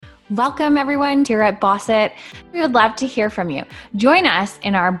Welcome everyone here at Boss It. We would love to hear from you. Join us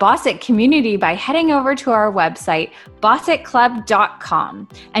in our Boss It community by heading over to our website, bossitclub.com,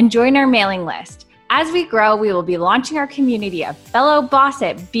 and join our mailing list. As we grow, we will be launching our community of fellow Boss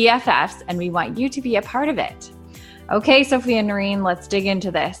It BFFs, and we want you to be a part of it. Okay, Sophia and Noreen, let's dig into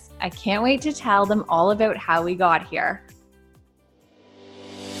this. I can't wait to tell them all about how we got here.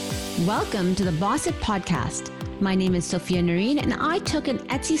 Welcome to the Boss It podcast. My name is Sophia Noreen, and I took an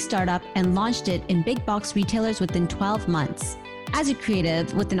Etsy startup and launched it in big box retailers within 12 months. As a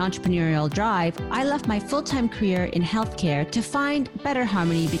creative with an entrepreneurial drive, I left my full-time career in healthcare to find better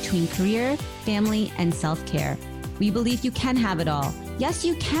harmony between career, family, and self-care. We believe you can have it all. Yes,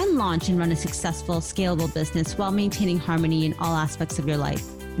 you can launch and run a successful, scalable business while maintaining harmony in all aspects of your life.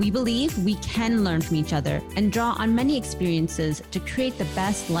 We believe we can learn from each other and draw on many experiences to create the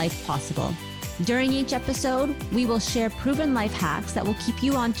best life possible. During each episode, we will share proven life hacks that will keep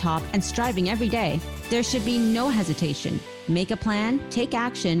you on top and striving every day. There should be no hesitation. Make a plan, take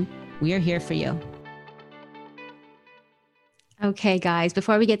action. We are here for you. Okay, guys,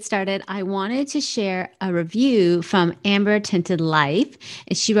 before we get started, I wanted to share a review from Amber Tinted Life.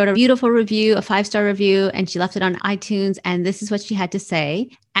 And she wrote a beautiful review, a 5-star review, and she left it on iTunes. And this is what she had to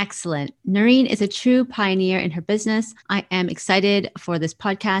say. Excellent. Noreen is a true pioneer in her business. I am excited for this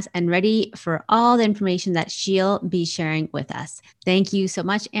podcast and ready for all the information that she'll be sharing with us. Thank you so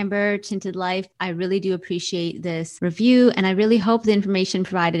much, Amber Tinted Life. I really do appreciate this review, and I really hope the information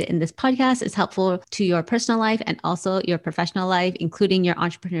provided in this podcast is helpful to your personal life and also your professional life, including your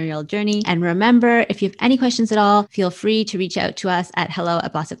entrepreneurial journey. And remember, if you have any questions at all, feel free to reach out to us at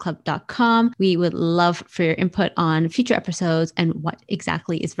hello@bossitclub.com. We would love for your input on future episodes and what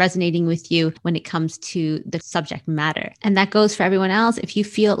exactly is resonating with you when it comes to the subject matter. And that goes for everyone else. If you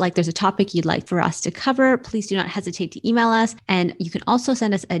feel like there's a topic you'd like for us to cover, please do not hesitate to email us. And you can also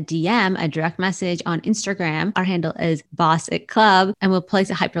send us a DM, a direct message on Instagram. Our handle is Boss It Club, and we'll place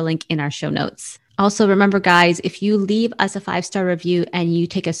a hyperlink in our show notes. Also, remember, guys, if you leave us a 5-star review and you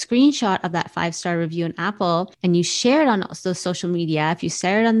take a screenshot of that 5-star review on Apple and you share it on those social media, if you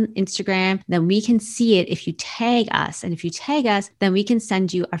share it on Instagram, then we can see it if you tag us. And if you tag us, then we can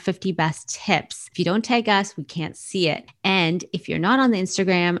send you our 50 best tips. If you don't tag us, we can't see it. And if you're not on the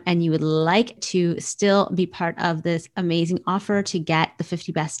Instagram and you would like to still be part of this amazing offer to get the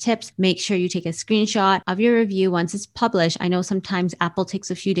 50 best tips, make sure you take a screenshot of your review once it's published. I know sometimes Apple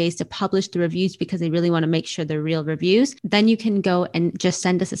takes a few days to publish the reviews because they really want to make sure they're real reviews. Then you can go and just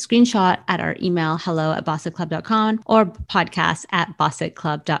send us a screenshot at our email, hello@bossitclub.com or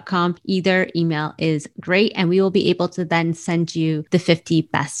podcast@bossitclub.com. Either email is great, and we will be able to then send you the 50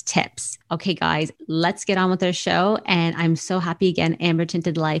 best tips. Okay, guys, let's get on with our show. And I'm so happy again, Amber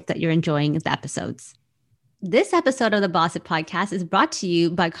Tinted Life, that you're enjoying the episodes. This episode of the Boss It podcast is brought to you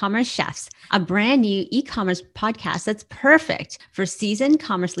by Commerce Chefs, a brand new e-commerce podcast that's perfect for seasoned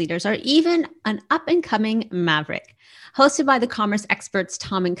commerce leaders or even an up-and-coming maverick. Hosted by the commerce experts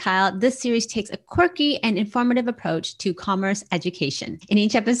Tom and Kyle, this series takes a quirky and informative approach to commerce education. In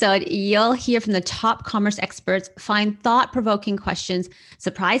each episode, you'll hear from the top commerce experts, find thought-provoking questions,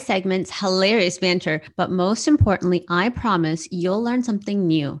 surprise segments, hilarious banter, but most importantly, I promise you'll learn something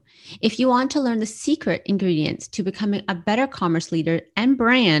new. If you want to learn the secret ingredients to becoming a better commerce leader and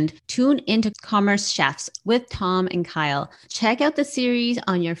brand, tune into Commerce Chefs with Tom and Kyle. Check out the series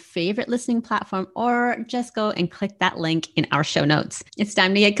on your favorite listening platform or just go and click that link in our show notes. It's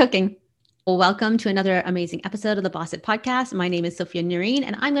time to get cooking. Well, welcome to another amazing episode of the Boss It podcast. My name is Sophia Noreen,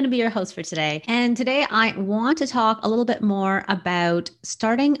 and I'm going to be your host for today. And today I want to talk a little bit more about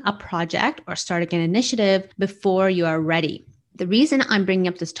starting a project or starting an initiative before you are ready. The reason I'm bringing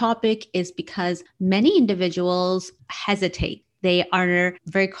up this topic is because many individuals hesitate. They are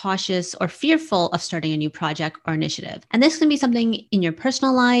very cautious or fearful of starting a new project or initiative. And this can be something in your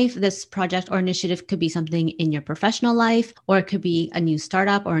personal life. This project or initiative could be something in your professional life, or it could be a new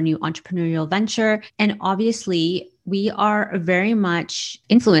startup or a new entrepreneurial venture. And obviously, we are very much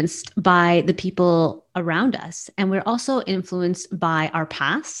influenced by the people around us. And we're also influenced by our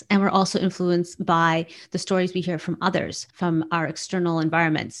past. And we're also influenced by the stories we hear from others, from our external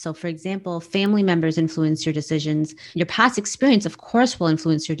environments. So for example, family members influence your decisions. Your past experience, of course, will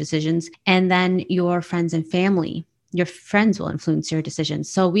influence your decisions. And then your friends and family. Your friends will influence your decisions.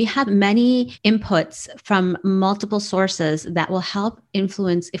 So we have many inputs from multiple sources that will help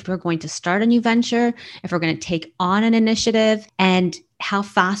influence if we're going to start a new venture, if we're going to take on an initiative, and how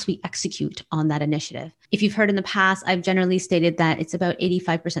fast we execute on that initiative. If you've heard in the past, I've generally stated that it's about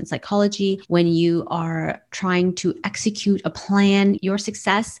 85% psychology. When you are trying to execute a plan, your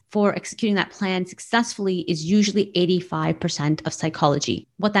success for executing that plan successfully is usually 85% of psychology.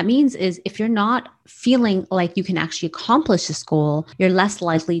 What that means is if you're not feeling like you can actually accomplish this goal, you're less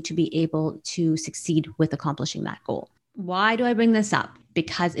likely to be able to succeed with accomplishing that goal. Why do I bring this up?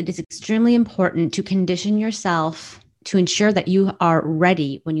 Because it is extremely important to condition yourself to ensure that you are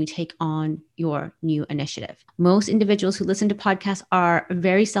ready when you take on your new initiative. Most individuals who listen to podcasts are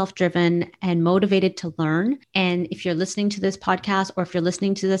very self-driven and motivated to learn. And if you're listening to this podcast, or if you're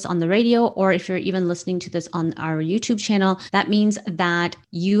listening to this on the radio, or if you're even listening to this on our YouTube channel, that means that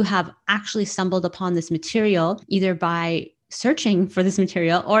you have actually stumbled upon this material either by searching for this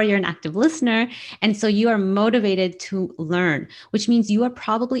material, or you're an active listener. And so you are motivated to learn, which means you are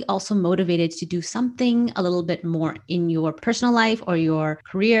probably also motivated to do something a little bit more in your personal life or your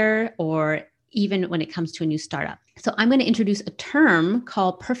career, or even when it comes to a new startup. So I'm going to introduce a term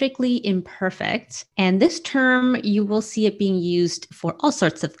called perfectly imperfect. And this term, you will see it being used for all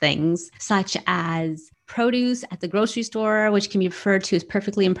sorts of things, such as produce at the grocery store, which can be referred to as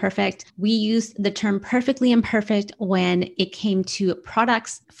perfectly imperfect. We used the term perfectly imperfect when it came to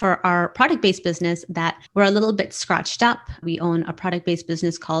products for our product-based business that were a little bit scratched up. We own a product-based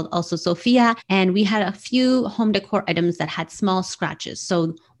business called Also Sophia, and we had a few home decor items that had small scratches.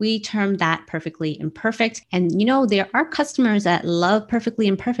 So we termed that perfectly imperfect. And there are customers that love perfectly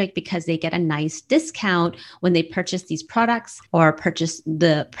imperfect because they get a nice discount when they purchase these products or purchase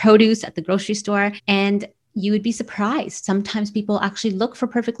the produce at the grocery store. And you would be surprised. Sometimes people actually look for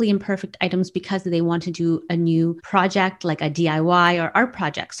perfectly imperfect items because they want to do a new project, like a DIY or art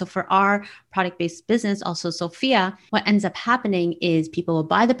project. So for our product-based business, Also Sophia, what ends up happening is people will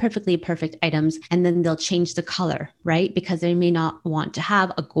buy the perfectly perfect items and then they'll change the color, right? Because they may not want to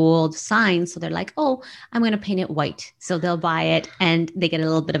have a gold sign. So they're like, oh, I'm going to paint it white. So they'll buy it and they get a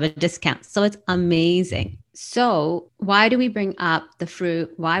little bit of a discount. So it's amazing. So why do we bring up the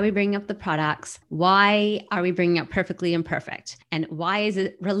fruit? Why are we bringing up the products? Why are we bringing up perfectly imperfect? And why is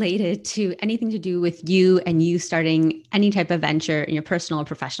it related to anything to do with you and you starting any type of venture in your personal or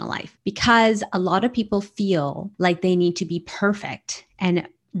professional life? Because a lot of people feel like they need to be perfect and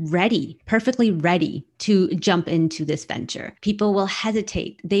perfectly ready to jump into this venture. People will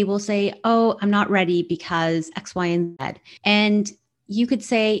hesitate. They will say, oh, I'm not ready because X, Y, and Z. And you could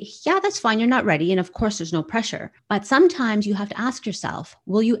say, yeah, that's fine. You're not ready. And of course, there's no pressure. But sometimes you have to ask yourself,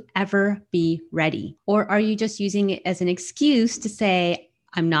 will you ever be ready? Or are you just using it as an excuse to say,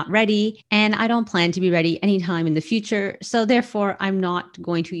 I'm not ready and I don't plan to be ready anytime in the future. So therefore, I'm not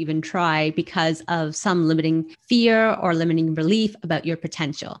going to even try because of some limiting fear or limiting belief about your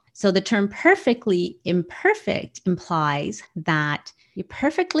potential. So the term perfectly imperfect implies that you're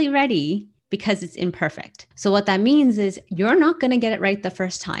perfectly ready because it's imperfect. So what that means is you're not going to get it right the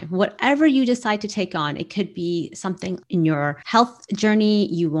first time. Whatever you decide to take on, it could be something in your health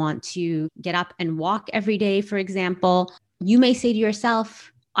journey. You want to get up and walk every day, for example. You may say to yourself,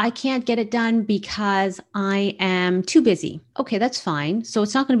 I can't get it done because I am too busy. Okay, that's fine. So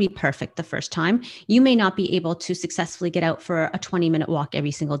it's not going to be perfect the first time. You may not be able to successfully get out for a 20-minute walk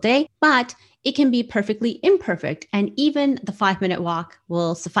every single day, but it can be perfectly imperfect. And even the 5-minute walk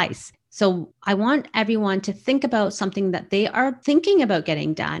will suffice. So I want everyone to think about something that they are thinking about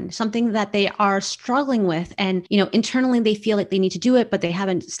getting done, something that they are struggling with. And, internally they feel like they need to do it, but they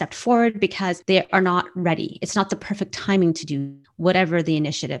haven't stepped forward because they are not ready. It's not the perfect timing to do whatever the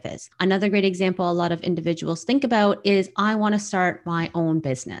initiative is. Another great example a lot of individuals think about is, I want to start my own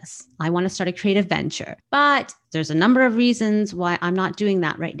business. I want to start a creative venture, but there's a number of reasons why I'm not doing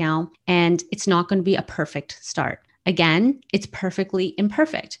that right now. And it's not going to be a perfect start. Again, it's perfectly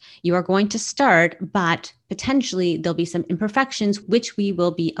imperfect. You are going to start, but potentially there'll be some imperfections, which we will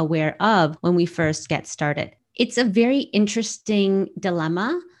be aware of when we first get started. It's a very interesting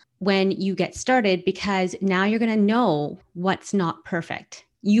dilemma when you get started because now you're going to know what's not perfect.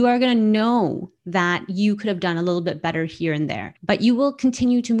 You are going to know that you could have done a little bit better here and there, but you will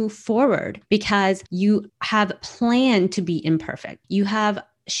continue to move forward because you have planned to be imperfect. You have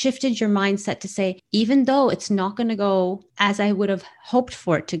shifted your mindset to say, even though it's not going to go as I would have hoped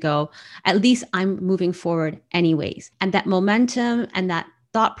for it to go, at least I'm moving forward anyways. And that momentum and that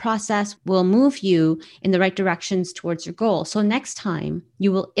thought process will move you in the right directions towards your goal. So next time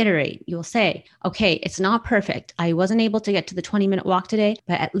you will iterate, you will say, okay, it's not perfect. I wasn't able to get to the 20-minute walk today,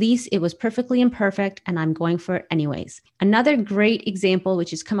 but at least it was perfectly imperfect and I'm going for it anyways. Another great example,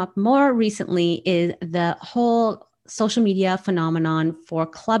 which has come up more recently, is the whole social media phenomenon for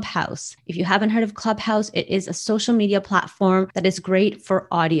Clubhouse. If you haven't heard of Clubhouse, it is a social media platform that is great for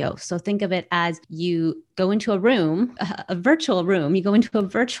audio. So think of it as you go into a room, a virtual room, you go into a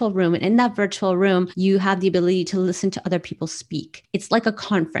virtual room, and in that virtual room, you have the ability to listen to other people speak. It's like a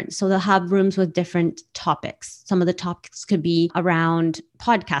conference. So they'll have rooms with different topics. Some of the topics could be around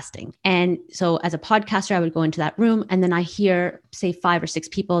podcasting. And so as a podcaster, I would go into that room and then I hear, say, 5 or 6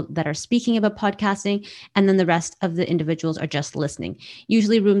 people that are speaking about podcasting. And then the rest of the individuals are just listening.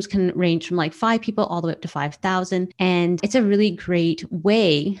 Usually rooms can range from like 5 people all the way up to 5,000. And it's a really great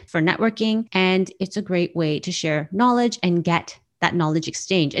way for networking. And it's a great way to share knowledge and get that knowledge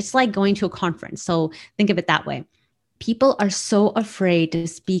exchange. It's like going to a conference. So think of it that way. People are so afraid to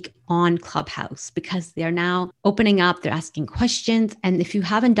speak on Clubhouse because they're now opening up, they're asking questions. And if you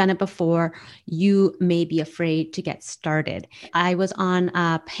haven't done it before, you may be afraid to get started. I was on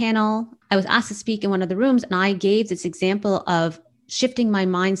a panel. I was asked to speak in one of the rooms, and I gave this example of shifting my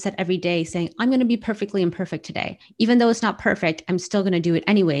mindset every day, saying, I'm going to be perfectly imperfect today. Even though it's not perfect, I'm still going to do it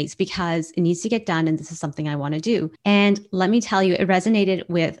anyways because it needs to get done. And this is something I want to do. And let me tell you, it resonated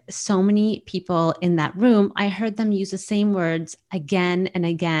with so many people in that room. I heard them use the same words again and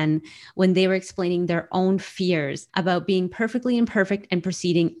again when they were explaining their own fears about being perfectly imperfect and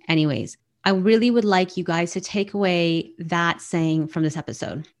proceeding anyways. I really would like you guys to take away that saying from this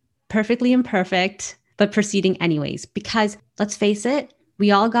episode. Perfectly imperfect, but proceeding anyways, because let's face it, we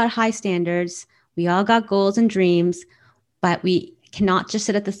all got high standards. We all got goals and dreams, but we cannot just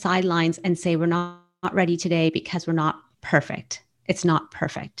sit at the sidelines and say we're not ready today because we're not perfect. It's not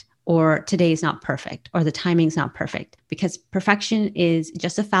perfect, or today is not perfect, or the timing's not perfect, because perfection is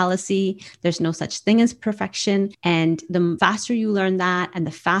just a fallacy. There's no such thing as perfection. And the faster you learn that and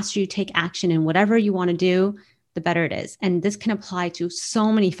the faster you take action in whatever you want to do, the better it is. And this can apply to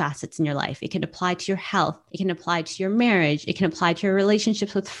so many facets in your life. It can apply to your health. It can apply to your marriage. It can apply to your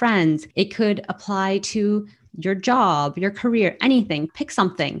relationships with friends. It could apply to your job, your career, anything. Pick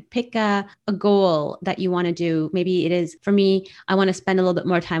something. Pick a goal that you want to do. Maybe it is, for me, I want to spend a little bit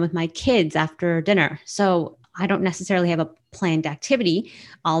more time with my kids after dinner. So I don't necessarily have a planned activity.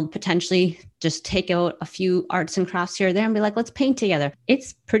 I'll potentially just take out a few arts and crafts here or there and be like, let's paint together.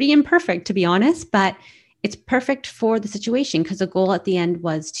 It's pretty imperfect, to be honest, but it's perfect for the situation because the goal at the end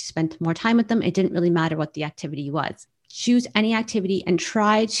was to spend more time with them. It didn't really matter what the activity was. Choose any activity and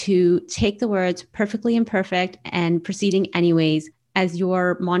try to take the words perfectly imperfect and proceeding anyways as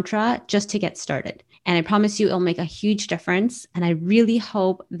your mantra just to get started. And I promise you, it'll make a huge difference. And I really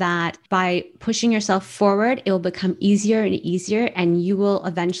hope that by pushing yourself forward, it will become easier and easier, and you will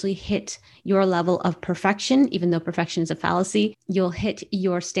eventually hit your level of perfection. Even though perfection is a fallacy, you'll hit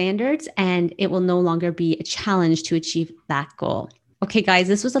your standards and it will no longer be a challenge to achieve that goal. Okay, guys,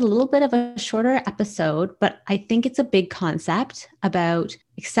 this was a little bit of a shorter episode, but I think it's a big concept about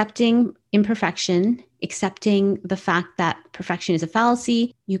accepting imperfection, accepting the fact that perfection is a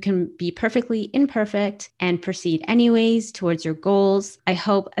fallacy. You can be perfectly imperfect and proceed anyways towards your goals. I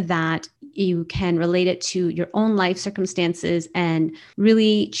hope that you can relate it to your own life circumstances and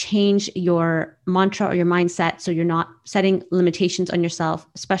really change your mantra or your mindset so you're not setting limitations on yourself,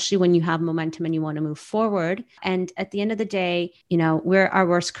 especially when you have momentum and you want to move forward. And at the end of the day, we're our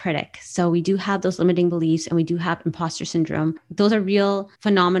worst critic. So we do have those limiting beliefs and we do have imposter syndrome. Those are real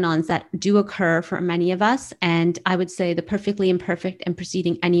phenomenons that do occur for many of us. And I would say the perfectly imperfect and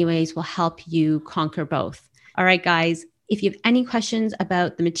proceeding anyways will help you conquer both. All right, guys. If you have any questions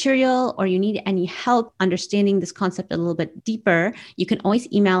about the material or you need any help understanding this concept a little bit deeper, you can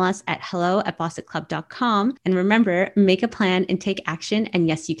always email us at hello@bossetclub.com. And remember, make a plan and take action. And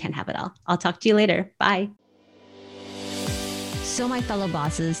yes, you can have it all. I'll talk to you later. Bye. So my fellow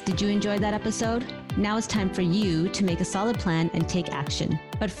bosses, did you enjoy that episode? Now it's time for you to make a solid plan and take action.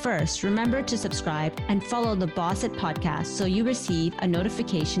 But first, remember to subscribe and follow the Boss It podcast so you receive a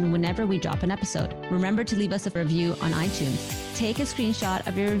notification whenever we drop an episode. Remember to leave us a review on iTunes. Take a screenshot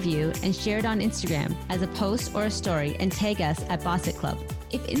of your review and share it on Instagram as a post or a story and tag us at Boss It Club.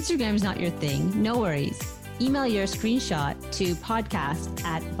 If Instagram is not your thing, no worries. Email your screenshot to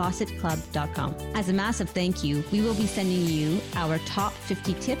podcast@bossetclub.com. As a massive thank you, we will be sending you our top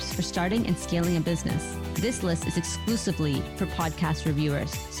 50 tips for starting and scaling a business. This list is exclusively for podcast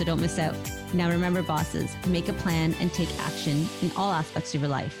reviewers, so don't miss out. Now remember, bosses, make a plan and take action in all aspects of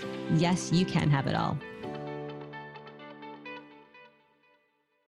your life. Yes, you can have it all.